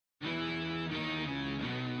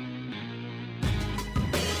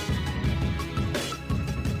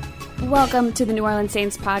Welcome to the New Orleans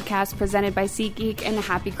Saints podcast presented by SeatGeek, and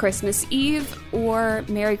happy Christmas Eve or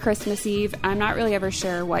Merry Christmas Eve. I'm not really ever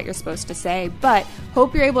sure what you're supposed to say, but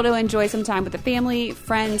hope you're able to enjoy some time with the family,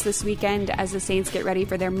 friends this weekend as the Saints get ready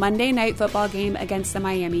for their Monday night football game against the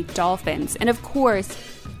Miami Dolphins. And of course,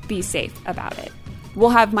 be safe about it. We'll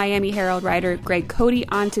have Miami Herald writer Greg Cote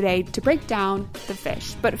on today to break down the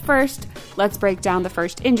fish. But first, let's break down the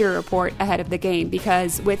first injury report ahead of the game,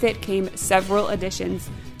 because with it came several additions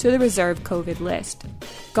to the reserve COVID list.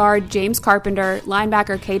 Guard James Carpenter,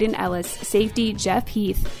 linebacker Caden Ellis, safety Jeff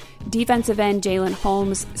Heath, defensive end Jalen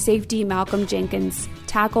Holmes, safety Malcolm Jenkins,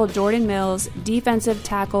 tackle Jordan Mills, defensive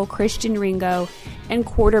tackle Christian Ringo, and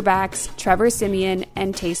quarterbacks Trevor Siemian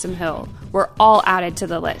and Taysom Hill were all added to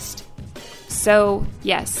the list. So,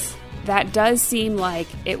 yes, that does seem like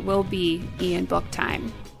it will be Ian Book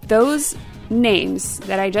time. Those names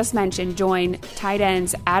that I just mentioned join tight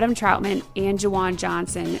ends Adam Troutman and Juwan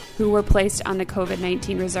Johnson, who were placed on the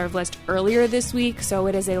COVID-19 reserve list earlier this week. So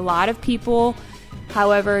it is a lot of people.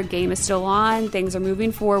 However, game is still on. Things are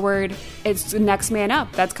moving forward. It's the next man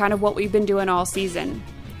up. That's kind of what we've been doing all season.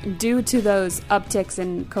 Due to those upticks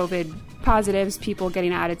in COVID positives, people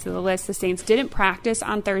getting added to the list, the Saints didn't practice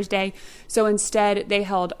on Thursday, so instead they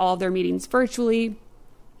held all their meetings virtually.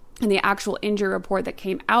 And the actual injury report that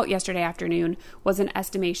came out yesterday afternoon was an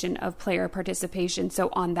estimation of player participation. So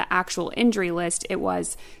on the actual injury list, it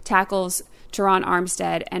was tackles Teron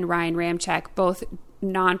Armstead and Ryan Ramczyk, both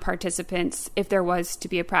non-participants. If there was to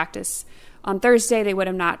be a practice on Thursday, they would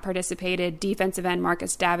have not participated. Defensive end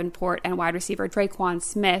Marcus Davenport and wide receiver Traquan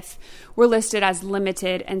Smith were listed as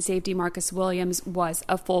limited, and safety Marcus Williams was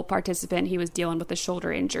a full participant. He was dealing with a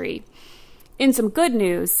shoulder injury. In some good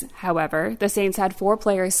news, however, the Saints had 4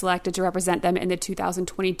 players selected to represent them in the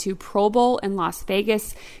 2022 Pro Bowl in Las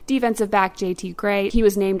Vegas. Defensive back JT Gray, he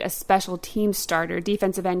was named a special team starter.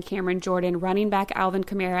 Defensive end Cameron Jordan, running back Alvin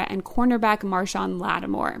Kamara, and cornerback Marshawn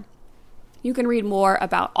Lattimore. You can read more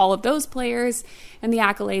about all of those players and the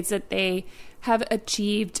accolades that they have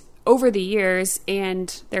achieved over the years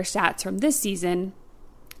and their stats from this season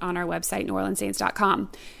on our website,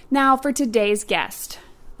 NewOrleansSaints.com. Now for today's guest,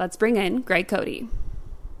 let's bring in Greg Cote.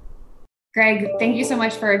 Greg, thank you so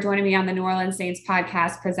much for joining me on the New Orleans Saints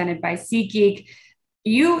podcast presented by SeatGeek.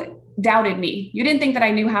 You doubted me. You didn't think that I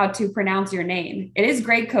knew how to pronounce your name. It is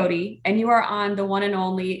Greg Cote, and you are on the one and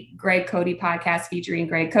only Greg Cote podcast featuring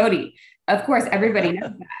Greg Cote. Of course, everybody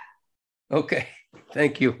knows that. Okay,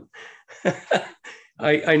 thank you.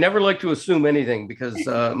 I never like to assume anything because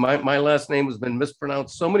my last name has been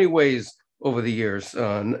mispronounced so many ways over the years.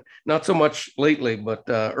 Not so much lately, but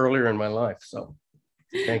earlier in my life. So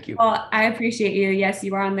thank you. Well, I appreciate you. Yes,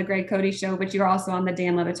 you are on the Greg Cote show, but you're also on the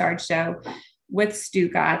Dan Le Batard show with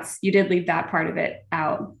Stugotz. You did leave that part of it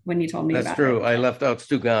out when you told me about it. That's true. I left out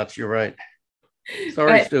Stugotz. You're right.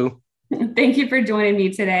 Sorry, Stu. Thank you for joining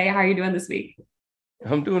me today. How are you doing this week?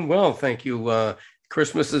 I'm doing well. Thank you.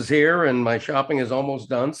 Christmas is here and my shopping is almost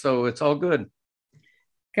done, so it's all good.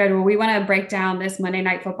 Good. Well, we want to break down this Monday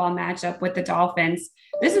Night Football matchup with the Dolphins.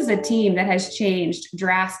 This is a team that has changed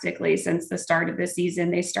drastically since the start of the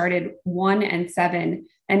season. They started 1-7,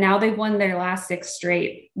 and now they've won their last 6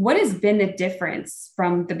 straight. What has been the difference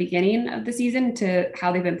from the beginning of the season to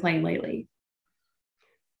how they've been playing lately?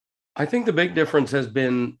 I think the big difference has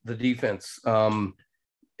been the defense.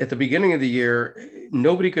 At the beginning of the year,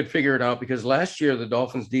 nobody could figure it out because last year the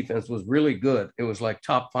Dolphins defense was really good. It was like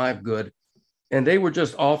top 5 good. And they were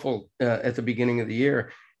just awful at the beginning of the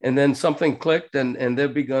year. And then something clicked and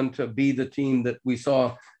they've begun to be the team that we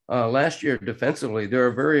saw last year defensively. They're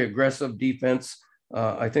a very aggressive defense.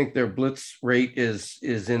 I think their blitz rate is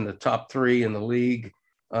in the top 3 in the league.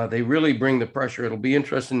 They really bring the pressure. It'll be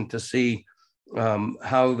interesting to see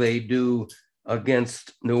how they do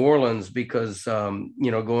against New Orleans because,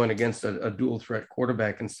 going against a dual threat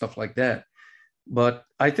quarterback and stuff like that. But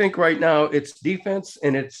I think right now it's defense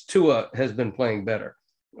and it's Tua has been playing better.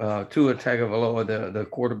 Tua Tagovailoa, the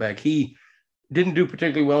quarterback, he didn't do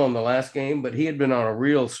particularly well in the last game, but he had been on a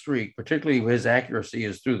real streak, particularly his accuracy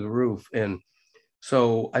is through the roof. And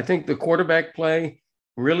so I think the quarterback play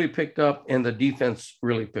really picked up and the defense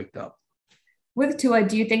really picked up. With Tua,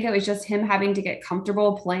 do you think it was just him having to get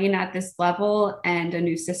comfortable playing at this level and a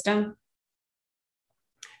new system?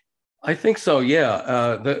 I think so,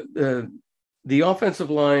 yeah. The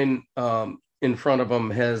offensive line in front of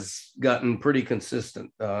them has gotten pretty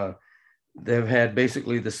consistent. They've had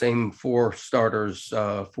basically the same 4 starters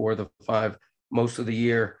for the 5 most of the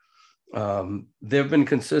year. They've been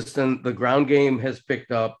consistent. The ground game has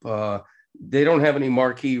picked up. They don't have any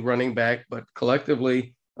marquee running back, but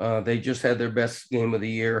collectively, they just had their best game of the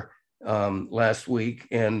year last week.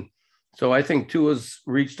 And So I think Tua's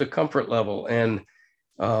reached a comfort level. And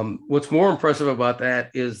what's more impressive about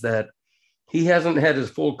that is that he hasn't had his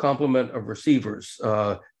full complement of receivers.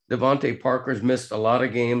 Devontae Parker's missed a lot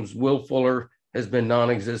of games. Will Fuller has been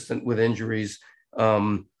non-existent with injuries.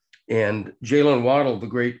 And Jalen Waddle, the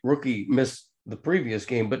great rookie, missed the previous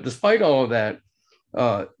game. But despite all of that,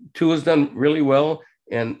 Tua's done really well,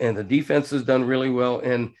 and the defense has done really well.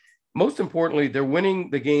 And most importantly, they're winning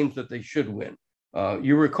the games that they should win.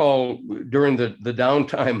 You recall during the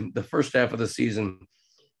downtime, the first half of the season,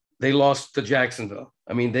 they lost to Jacksonville.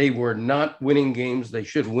 I mean, they were not winning games they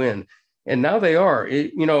should win. And now they are.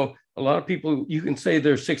 A lot of people, you can say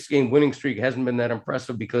their 6-game winning streak hasn't been that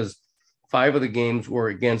impressive because 5 of the games were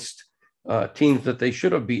against teams that they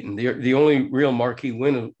should have beaten. The only real marquee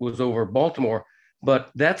win was over Baltimore.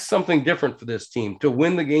 But that's something different for this team. To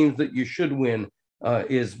win the games that you should win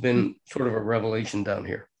has been sort of a revelation down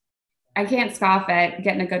here. I can't scoff at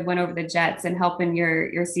getting a good win over the Jets and helping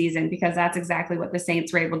your season, because that's exactly what the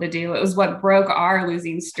Saints were able to do. It was what broke our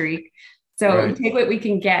losing streak. So right. Take what we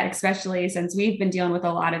can get, especially since we've been dealing with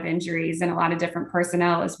a lot of injuries and a lot of different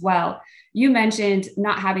personnel as well. You mentioned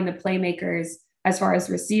not having the playmakers as far as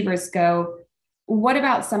receivers go. What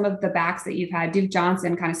about some of the backs that you've had? Duke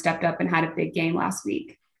Johnson kind of stepped up and had a big game last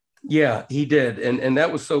week. Yeah, he did. And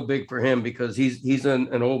that was so big for him because he's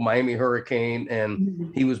an old Miami Hurricane,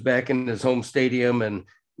 and he was back in his home stadium, and,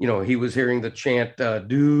 he was hearing the chant,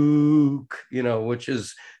 Duke, which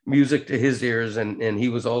is music to his ears. And he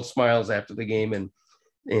was all smiles after the game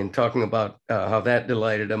and talking about how that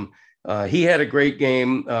delighted him. He had a great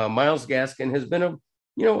game. Myles Gaskin has been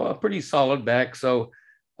a pretty solid back. So,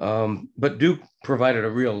 but Duke provided a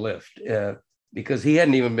real lift because he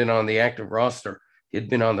hadn't even been on the active roster. He'd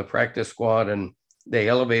been on the practice squad, and they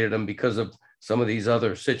elevated him because of some of these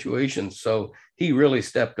other situations. So he really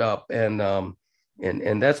stepped up, and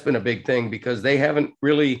that's been a big thing because they haven't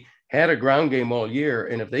really had a ground game all year.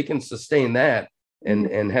 And if they can sustain that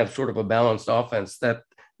and have sort of a balanced offense,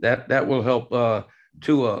 that will help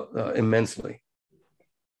Tua immensely.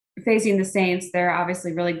 Facing the Saints, they're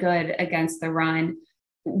obviously really good against the run.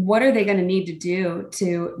 What are they going to need to do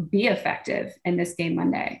to be effective in this game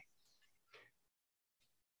Monday?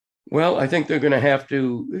 Well, I think they're going to have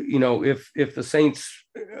to, if the Saints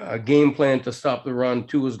game plan to stop the run,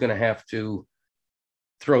 Tua's going to have to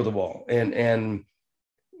throw the ball, and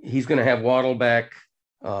he's going to have Waddle back.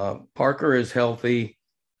 Parker is healthy,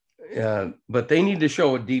 but they need to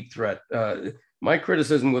show a deep threat. My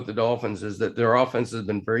criticism with the Dolphins is that their offense has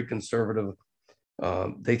been very conservative.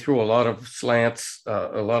 They threw a lot of slants,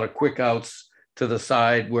 a lot of quick outs to the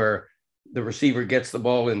side where the receiver gets the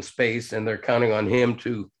ball in space, and they're counting on him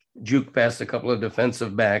to juke past a couple of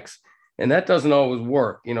defensive backs. And that doesn't always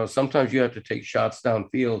work. Sometimes you have to take shots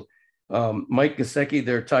downfield. Mike Gesicki,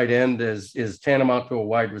 their tight end, is tantamount to a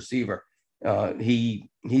wide receiver.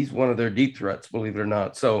 He's one of their deep threats, believe it or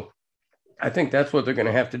not. So I think that's what they're going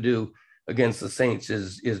to have to do against the Saints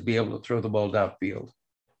is be able to throw the ball downfield.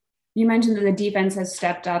 You mentioned that the defense has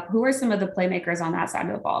stepped up. Who are some of the playmakers on that side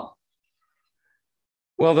of the ball?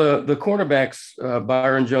 Well, the cornerbacks,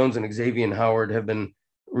 Byron Jones and Xavier Howard, have been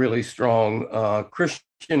really strong.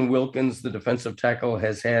 Christian Wilkins, the defensive tackle,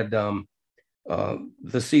 has had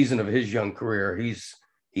the season of his young career.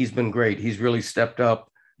 He's been great. He's really stepped up.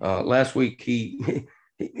 Last week,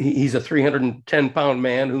 he's a 310-pound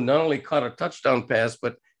man who not only caught a touchdown pass,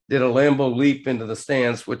 but did a Lambeau leap into the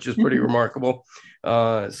stands, which is pretty remarkable.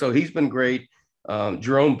 So he's been great.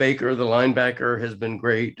 Jerome Baker, the linebacker, has been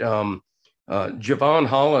great. Javon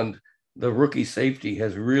Holland, the rookie safety,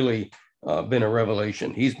 has really been a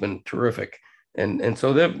revelation. He's been terrific. And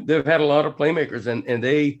so they've had a lot of playmakers, and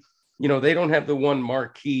they don't have the one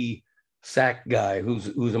marquee sack guy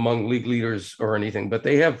who's among league leaders or anything, but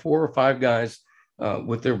they have 4 or 5 guys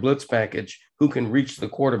with their blitz package who can reach the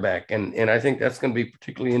quarterback. And I think that's going to be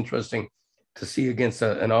particularly interesting to see against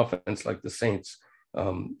an offense like the Saints,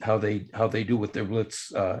 how they do with their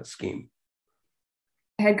blitz scheme.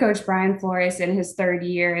 Head coach Brian Flores in his 3rd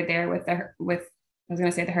year there with I was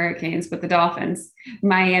going to say the Hurricanes, but the Dolphins,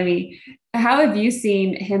 Miami. How have you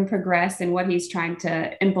seen him progress and what he's trying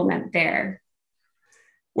to implement there?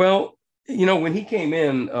 Well, when he came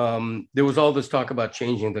in, there was all this talk about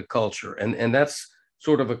changing the culture. And that's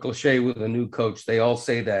sort of a cliche with a new coach. They all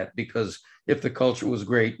say that because if the culture was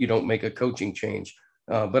great, you don't make a coaching change.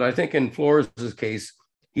 But I think in Flores' case,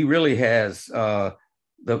 he really has.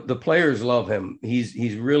 The players love him.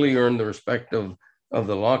 He's really earned the respect of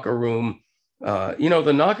the locker room.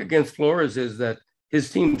 The knock against Flores is that his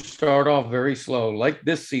team start off very slow, like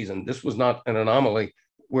this season. This was not an anomaly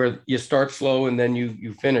where you start slow and then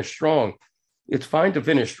you finish strong. it's fine to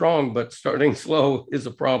finish strong, but starting slow is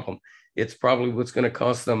a problem. It's probably what's going to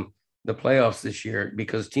cost them the playoffs this year,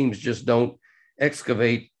 because teams just don't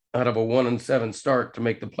excavate out of a 1-7 start to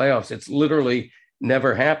make the playoffs. It's literally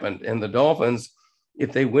never happened. And the Dolphins,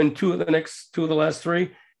 if they win two of the last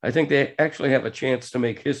three, I think they actually have a chance to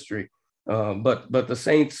make history. But the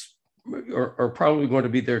Saints are probably going to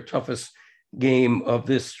be their toughest game of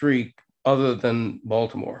this streak, other than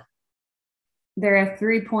Baltimore. They're a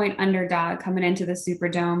 3-point underdog coming into the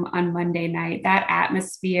Superdome on Monday night. That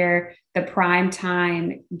atmosphere, the prime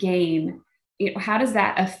time game, how does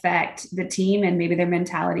that affect the team and maybe their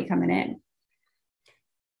mentality coming in?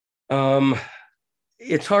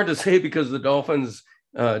 It's hard to say, because the Dolphins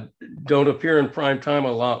don't appear in prime time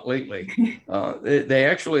a lot lately. They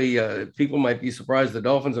actually, people might be surprised, the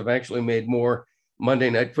Dolphins have actually made more Monday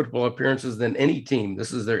Night Football appearances than any team.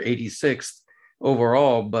 This is their 86th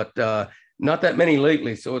overall, but not that many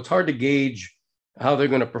lately. So it's hard to gauge how they're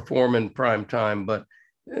going to perform in prime time, but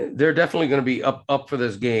they're definitely going to be up for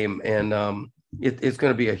this game. And it's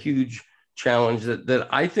going to be a huge challenge that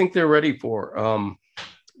I think they're ready for.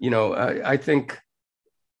 I think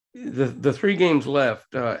the three games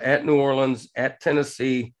left, at New Orleans, at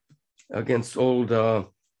Tennessee against old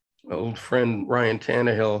friend Ryan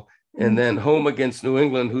Tannehill, and then home against New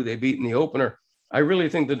England, who they beat in the opener. I really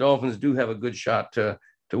think the Dolphins do have a good shot to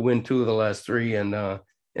win two of the last three and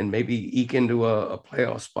maybe eke into a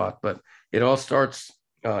playoff spot. But it all starts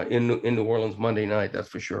in New Orleans Monday night, that's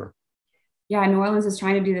for sure. Yeah, New Orleans is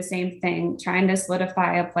trying to do the same thing, trying to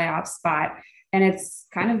solidify a playoff spot. And it's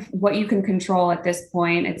kind of what you can control at this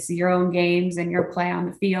point. It's your own games and your play on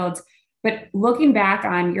the field. But looking back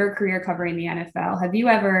on your career covering the NFL, have you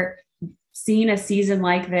ever seen a season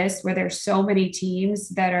like this where there's so many teams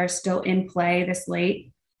that are still in play this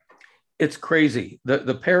late? It's crazy.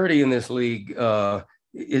 The parity in this league,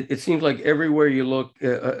 it seems like everywhere you look,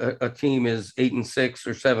 a team is 8-6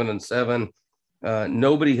 or 7-7.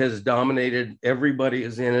 Nobody has dominated. Everybody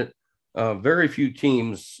is in it. Very few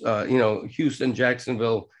teams, Houston,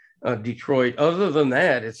 Jacksonville, Detroit. Other than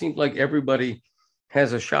that, it seems like everybody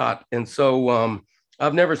has a shot. And so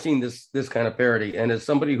I've never seen this kind of parity. And as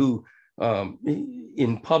somebody who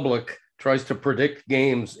in public tries to predict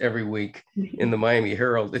games every week in the Miami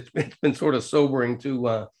Herald, it's been sort of sobering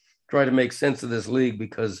to try to make sense of this league,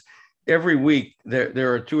 because every week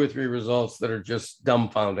there are two or three results that are just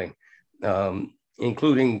dumbfounding,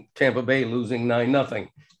 including Tampa Bay losing 9-0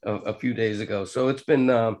 a few days ago. So it's been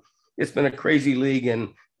a crazy league, and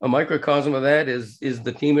a microcosm of that is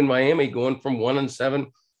the team in Miami going from 1-7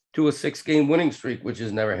 to a 6-game winning streak, which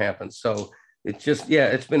has never happened. So it's just,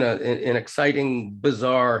 it's been an exciting,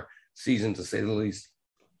 bizarre season, to say the least.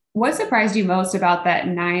 What surprised you most about that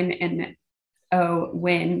 9-0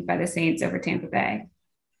 win by the Saints over Tampa Bay?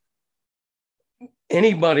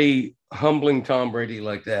 Anybody humbling Tom Brady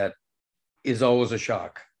like that is always a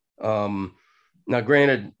shock. Now,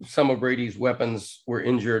 granted, some of Brady's weapons were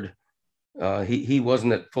injured. He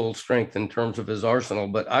wasn't at full strength in terms of his arsenal,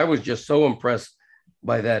 but I was just so impressed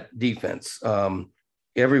by that defense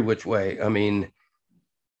every which way. I mean,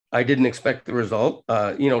 I didn't expect the result.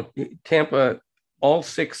 Tampa, all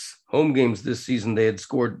 6 home games this season, they had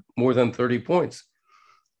scored more than 30 points.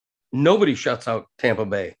 Nobody shuts out Tampa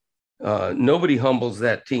Bay. Nobody humbles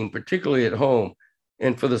that team, particularly at home.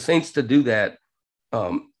 And for the Saints to do that,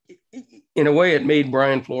 in a way, it made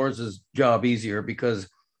Brian Flores' job easier, because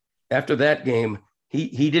after that game,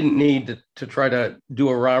 he didn't need to try to do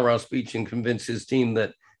a rah-rah speech and convince his team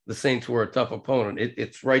that the Saints were a tough opponent.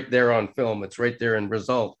 It's right there on film. It's right there in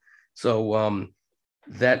result. So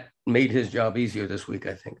that made his job easier this week,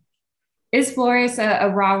 I think. Is Flores a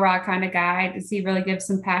rah-rah kind of guy? Does he really give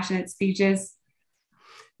some passionate speeches?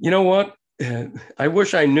 You know what? I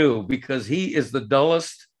wish I knew, because he is the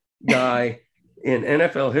dullest guy in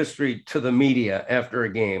NFL history to the media after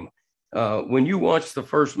a game. When you watch the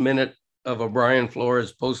first minute of a Brian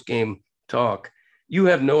Flores post-game talk, you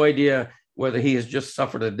have no idea whether he has just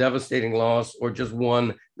suffered a devastating loss or just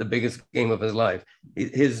won the biggest game of his life. He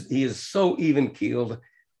is so even-keeled.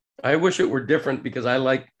 I wish it were different, because I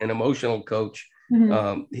like an emotional coach.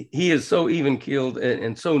 Mm-hmm. He is so even-keeled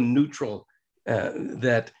and so neutral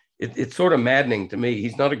that it's sort of maddening to me.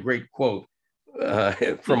 He's not a great quote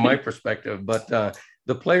from my perspective, but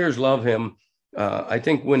the players love him. I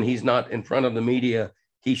think when he's not in front of the media,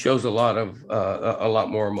 he shows a lot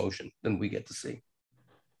more emotion than we get to see.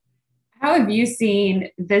 How have you seen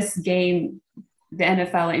this game, the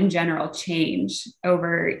NFL in general, change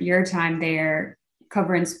over your time there,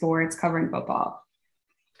 covering sports, covering football?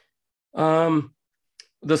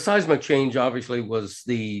 The seismic change obviously was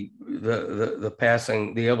the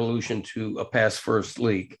passing, the evolution to a pass first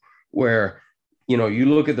league, where, you know, you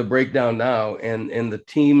look at the breakdown now and the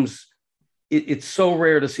teams, it's so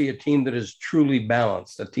rare to see a team that is truly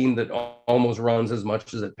balanced, a team that almost runs as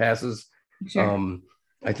much as it passes. Sure.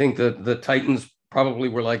 I think that the Titans probably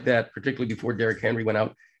were like that, particularly before Derrick Henry went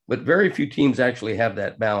out, but very few teams actually have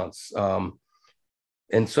that balance.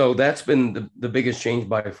 And so that's been the biggest change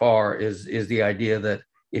by far is the idea that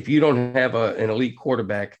if you don't have an elite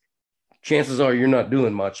quarterback, chances are you're not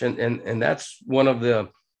doing much. And that's one of the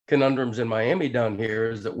conundrums in Miami down here,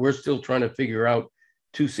 is that we're still trying to figure out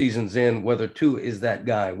 2 seasons in whether Tua is that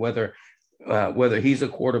guy, whether he's a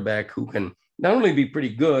quarterback who can not only be pretty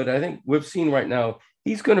good. I think we've seen right now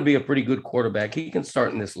he's going to be a pretty good quarterback. He can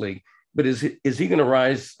start in this league, but is he going to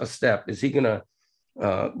rise a step? Is he going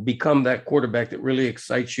to become that quarterback that really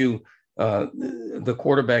excites you? The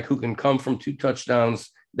quarterback who can come from 2 touchdowns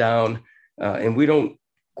down, and we don't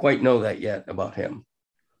quite know that yet about him.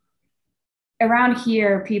 Around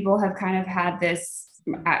here, people have kind of had this,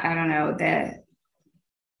 I don't know,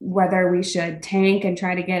 whether we should tank and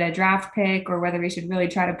try to get a draft pick or whether we should really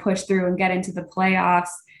try to push through and get into the playoffs,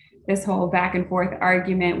 this whole back and forth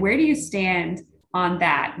argument. Where do you stand on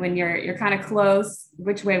that when you're kind of close?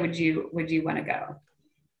 Which way would you want to go?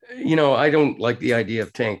 You know, I don't like the idea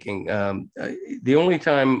of tanking. The only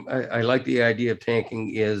time I like the idea of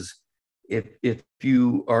tanking is if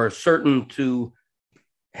you are certain to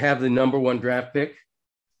have the number 1 draft pick,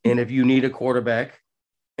 and if you need a quarterback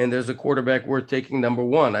and there's a quarterback worth taking number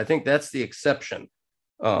 1. I think that's the exception.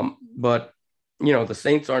 But, you know, the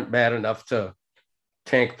Saints aren't bad enough to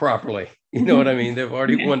tank properly. You know what I mean? They've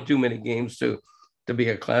already won too many games to be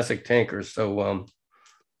a classic tanker. So,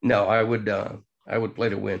 no, I would play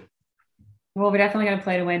to win. Well, we're definitely going to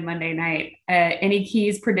play to win Monday night. Any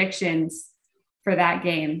keys, predictions for that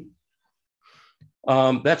game?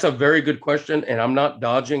 That's a very good question, and I'm not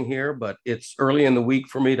dodging here, but it's early in the week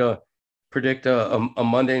for me to predict a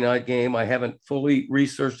Monday night game. I haven't fully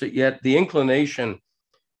researched it yet. The inclination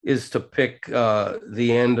is to pick the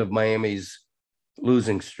end of Miami's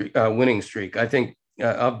winning streak. I think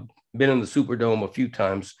I've been in the Superdome a few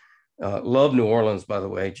times. Love New Orleans, by the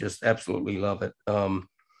way, just absolutely love it.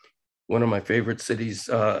 One of my favorite cities.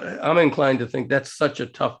 I'm inclined to think that's such a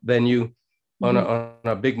tough venue on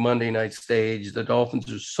a big Monday night stage. The Dolphins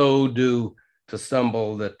are so due to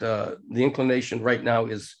stumble that the inclination right now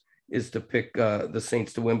is to pick the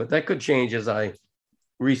Saints to win, but that could change as I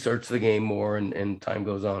research the game more and time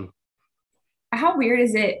goes on. How weird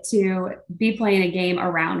is it to be playing a game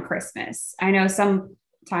around Christmas? I know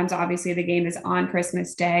sometimes obviously the game is on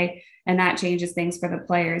Christmas Day and that changes things for the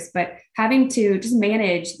players, but having to just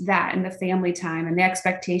manage that and the family time and the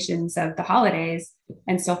expectations of the holidays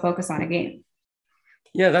and still focus on a game.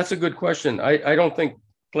 Yeah, that's a good question. I don't think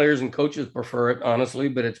players and coaches prefer it, honestly,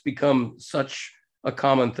 but it's become such a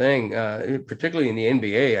common thing, particularly in the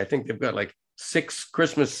NBA. I think they've got like 6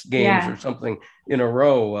 Christmas games or something in a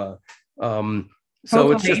row. So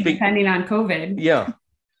hopefully, it's just depending on COVID. Yeah,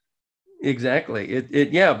 exactly.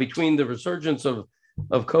 Between the resurgence of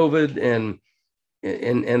COVID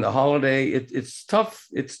and the holiday, it's tough.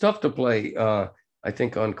 It's tough to play, I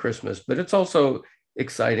think, on Christmas, but it's also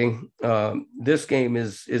exciting. This game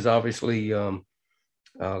is obviously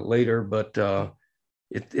later, but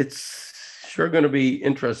it's sure going to be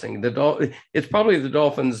interesting. It's probably the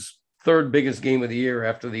Dolphins' 3rd biggest game of the year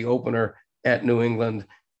after the opener at New England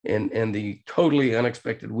and the totally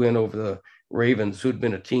unexpected win over the Ravens, who'd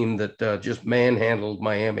been a team that just manhandled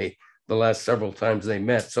Miami the last several times they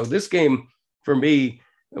met. So this game, for me,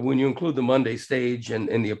 when you include the Monday stage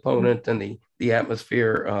and the opponent and the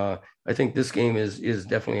atmosphere, I think this game is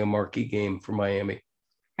definitely a marquee game for Miami.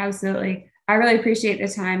 Absolutely. I really appreciate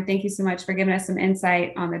the time. Thank you so much for giving us some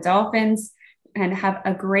insight on the Dolphins, and have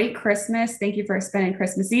a great Christmas. Thank you for spending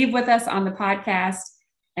Christmas Eve with us on the podcast.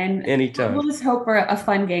 And anytime. We'll just hope for a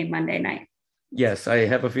fun game Monday night. Yes, I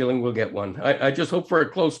have a feeling we'll get one. I just hope for a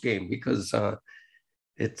close game because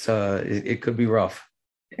it could be rough.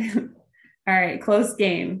 All right, close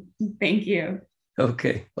game. Thank you.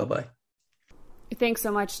 Okay, bye-bye. Thanks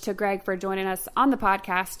so much to Greg for joining us on the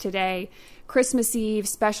podcast today. Christmas Eve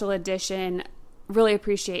special edition. Really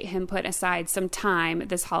appreciate him putting aside some time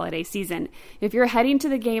this holiday season. If you're heading to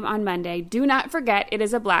the game on Monday, do not forget it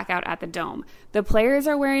is a blackout at the Dome. The players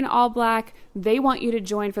are wearing all black. They want you to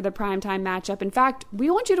join for the primetime matchup. In fact, we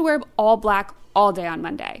want you to wear all black all day on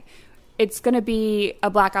Monday. It's going to be a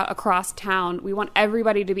blackout across town. We want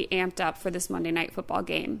everybody to be amped up for this Monday night football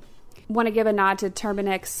game. Want to give a nod to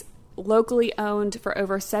Terminix Locally owned for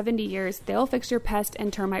over 70 years, they'll fix your pest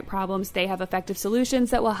and termite problems. They have effective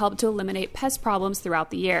solutions that will help to eliminate pest problems throughout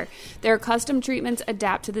the year. Their custom treatments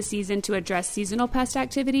adapt to the season to address seasonal pest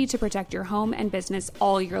activity to protect your home and business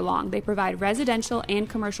all year long. They provide residential and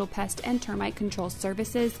commercial pest and termite control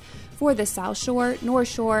services for the South Shore, North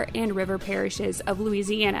Shore, and River parishes of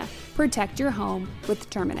Louisiana. Protect your home with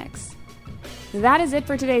Terminix. That is it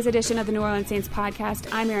for today's edition of the New Orleans Saints podcast.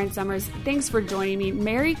 I'm Erin Summers. Thanks for joining me.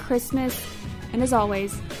 Merry Christmas. And as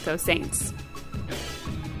always, go Saints.